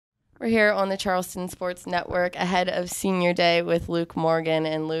We're here on the Charleston Sports Network ahead of Senior Day with Luke Morgan.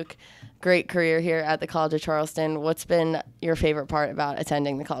 And Luke, great career here at the College of Charleston. What's been your favorite part about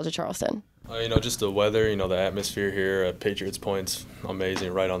attending the College of Charleston? Just the weather, the atmosphere here at Patriots Point's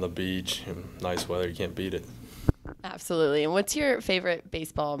amazing, right on the beach. Nice weather, you can't beat it. Absolutely. And what's your favorite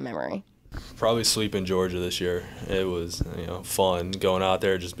baseball memory? Probably sweeping Georgia this year. It was, fun going out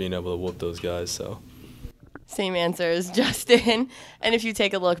there, just being able to whoop those guys. So. Same answer as Justin. And if you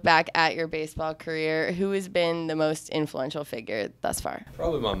take a look back at your baseball career, who has been the most influential figure thus far?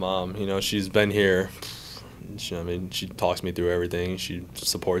 Probably my mom. She's been here. She talks me through everything. She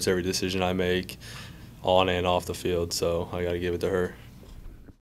supports every decision I make on and off the field, so I got to give it to her.